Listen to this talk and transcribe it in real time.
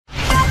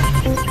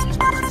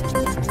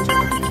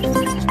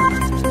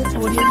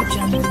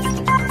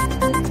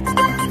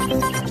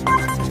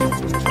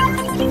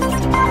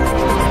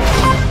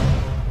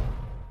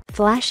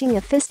Flashing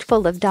a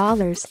fistful of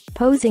dollars,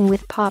 posing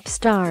with pop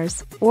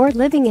stars, or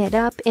living it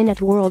up in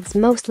at world's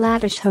most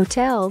lavish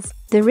hotels,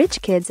 the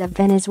rich kids of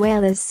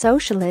Venezuela's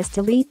socialist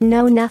elite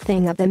know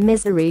nothing of the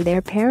misery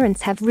their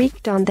parents have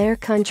wreaked on their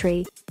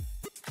country.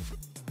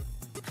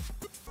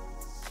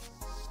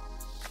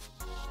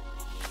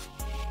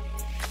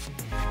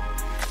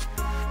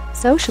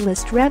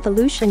 Socialist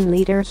revolution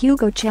leader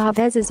Hugo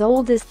Chavez's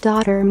oldest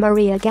daughter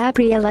Maria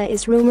Gabriela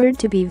is rumored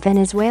to be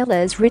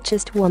Venezuela's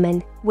richest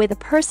woman, with a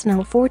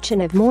personal fortune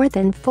of more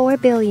than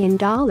 $4 billion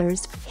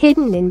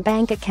hidden in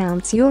bank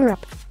accounts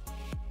Europe.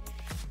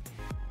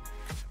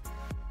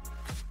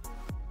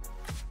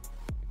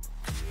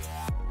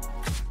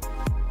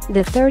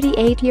 The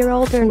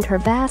 38-year-old earned her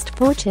vast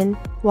fortune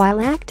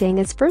while acting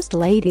as First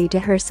Lady to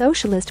her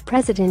socialist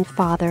president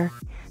father,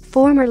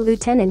 former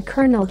Lieutenant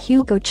Colonel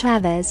Hugo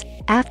Chavez,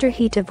 after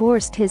he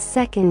divorced his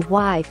second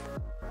wife.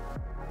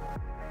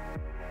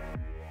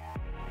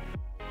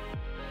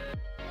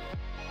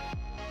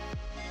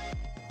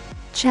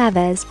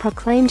 Chavez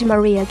proclaimed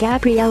Maria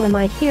Gabriela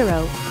 "my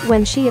hero"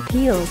 when she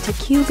appealed to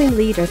Cuban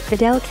leader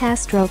Fidel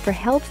Castro for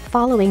help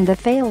following the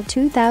failed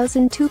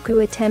 2002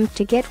 coup attempt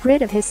to get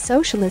rid of his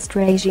socialist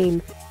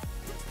regime.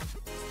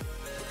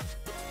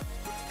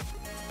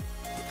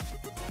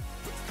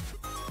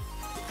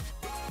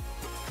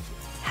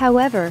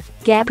 However,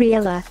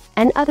 Gabriela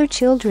and other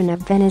children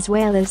of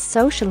Venezuela's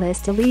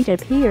socialist elite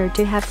appear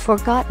to have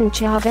forgotten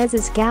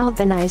Chavez's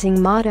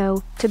galvanizing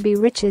motto, "to be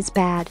rich is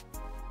bad."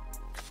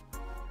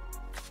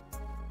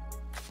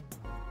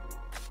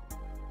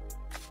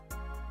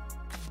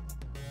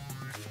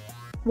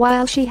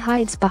 While she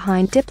hides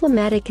behind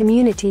diplomatic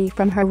immunity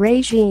from her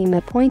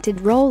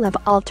regime-appointed role of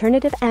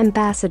alternative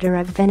ambassador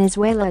of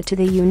Venezuela to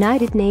the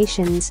United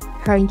Nations,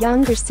 her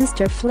younger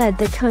sister fled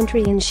the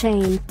country in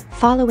shame,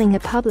 following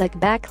a public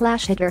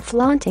backlash at her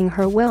flaunting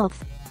her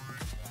wealth.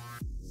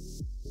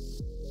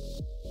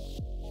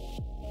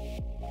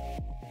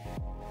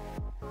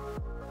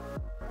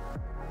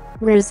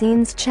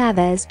 Rosines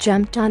Chavez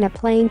jumped on a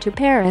plane to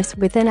Paris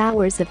within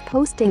hours of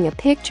posting a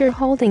picture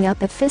holding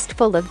up a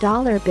fistful of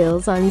dollar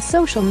bills on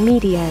social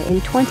media in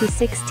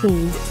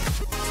 2016.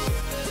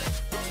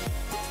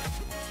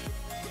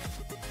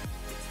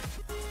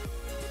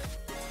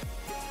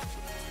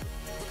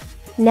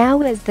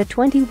 Now, as the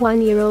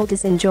 21-year-old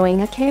is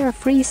enjoying a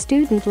carefree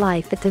student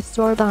life at the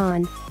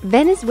Sorbonne,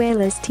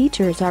 Venezuela's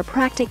teachers are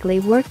practically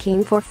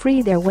working for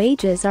free. Their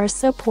wages are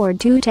so poor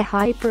due to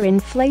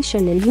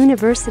hyperinflation, and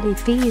university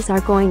fees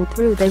are going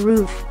through the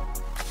roof.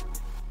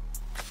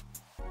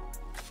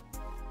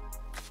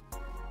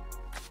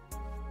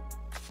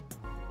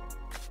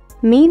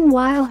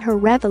 Meanwhile, her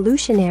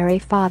revolutionary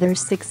father's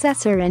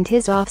successor and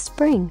his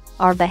offspring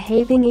are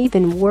behaving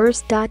even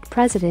worse.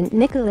 President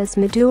Nicolas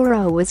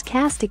Maduro was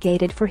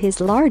castigated for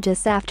his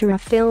largesse after a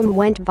film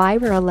went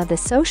viral of the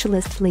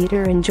socialist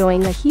leader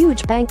enjoying a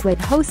huge banquet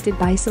hosted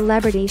by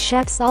celebrity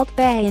chef Salt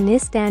Bae in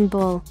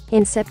Istanbul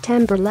in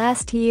September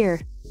last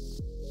year.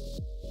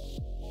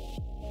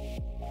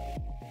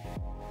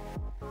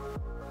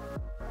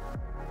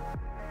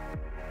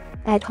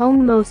 At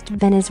home, most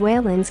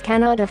Venezuelans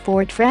cannot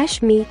afford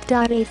fresh meat.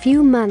 A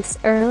few months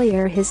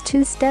earlier, his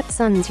two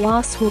stepsons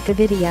Josué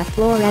Gaviria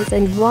Flores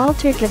and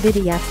Walter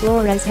Gaviria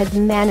Flores had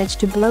managed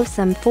to blow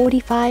some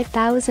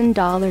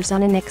 $45,000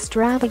 on an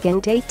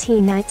extravagant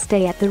 18-night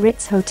stay at the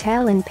Ritz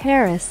Hotel in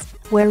Paris,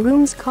 where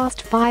rooms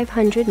cost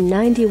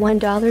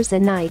 $591 a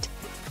night.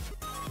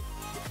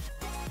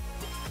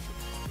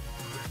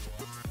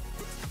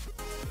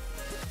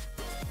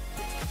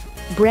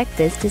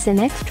 Breakfast is an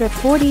extra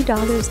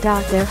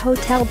 $40. Their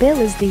hotel bill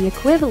is the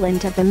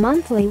equivalent of the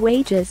monthly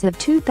wages of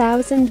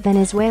 2,000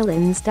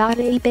 Venezuelans.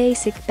 A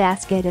basic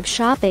basket of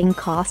shopping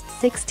costs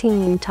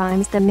 16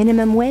 times the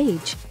minimum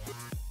wage.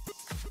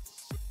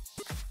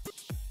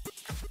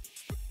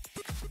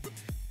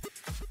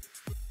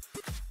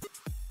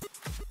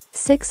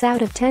 Six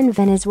out of 10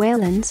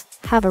 Venezuelans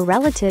have a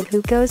relative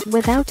who goes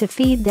without to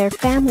feed their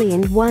family,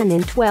 and 1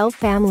 in 12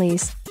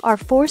 families are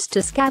forced to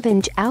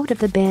scavenge out of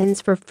the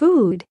bins for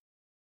food.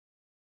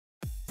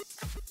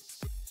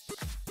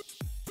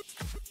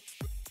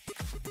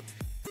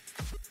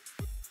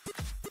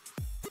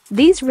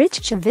 These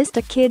rich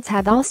Chavista kids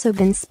have also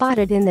been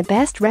spotted in the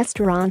best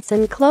restaurants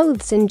and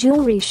clothes and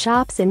jewelry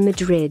shops in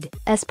Madrid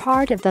as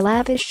part of the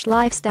lavish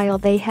lifestyle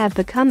they have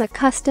become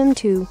accustomed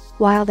to,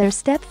 while their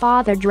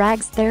stepfather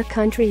drags their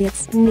country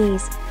its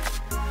knees.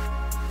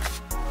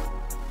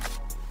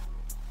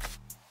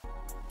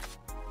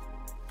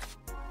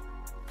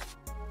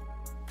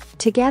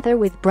 Together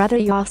with brother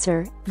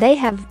Yasser, they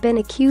have been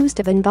accused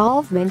of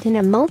involvement in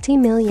a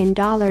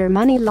multi-million-dollar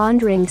money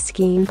laundering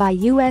scheme by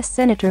U.S.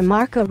 Senator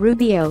Marco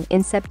Rubio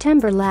in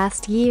September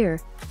last year.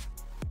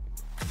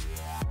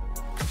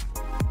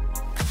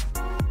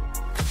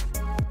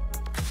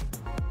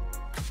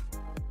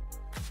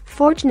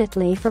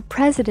 Fortunately for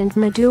President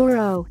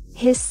Maduro,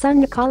 His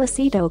son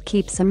Nicolásito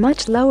keeps a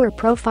much lower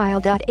profile.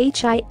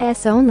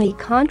 His only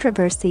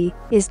controversy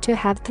is to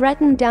have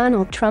threatened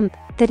Donald Trump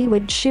that he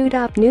would shoot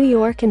up New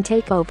York and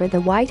take over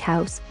the White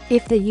House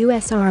if the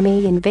U.S.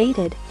 Army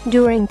invaded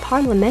during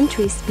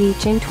parliamentary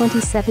speech in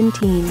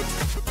 2017.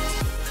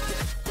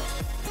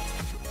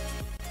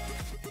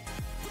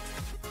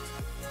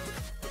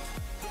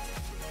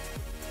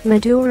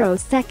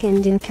 Maduro's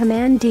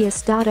second-in-command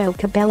Diosdado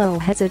Cabello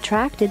has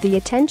attracted the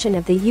attention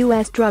of the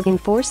U.S. Drug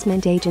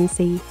Enforcement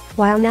Agency,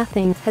 while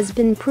nothing has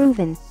been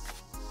proven.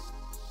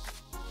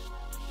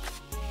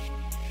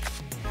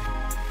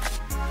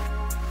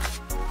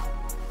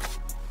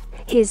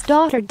 His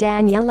daughter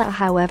Daniela,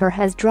 however,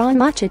 has drawn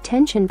much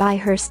attention by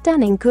her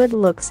stunning good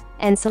looks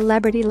and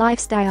celebrity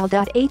lifestyle.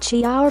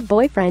 Her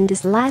boyfriend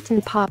is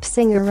Latin pop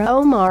singer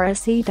Omar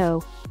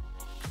Aceto.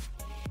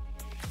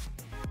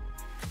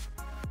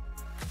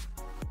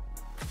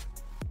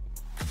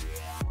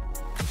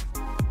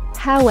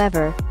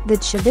 However, the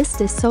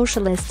Chavista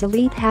socialist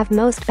elite have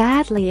most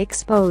badly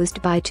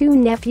exposed by two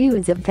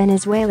nephews of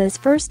Venezuela's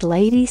First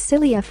Lady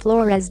Cilia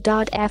Flores.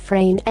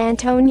 Efrain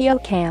Antonio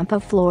Campo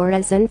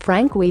Flores and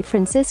Frankie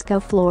Francisco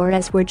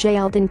Flores were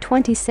jailed in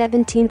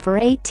 2017 for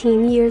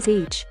 18 years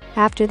each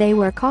after they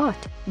were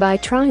caught by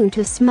trying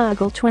to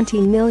smuggle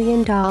 $20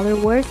 million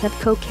worth of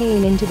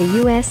cocaine into the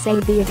USA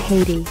via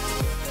Haiti.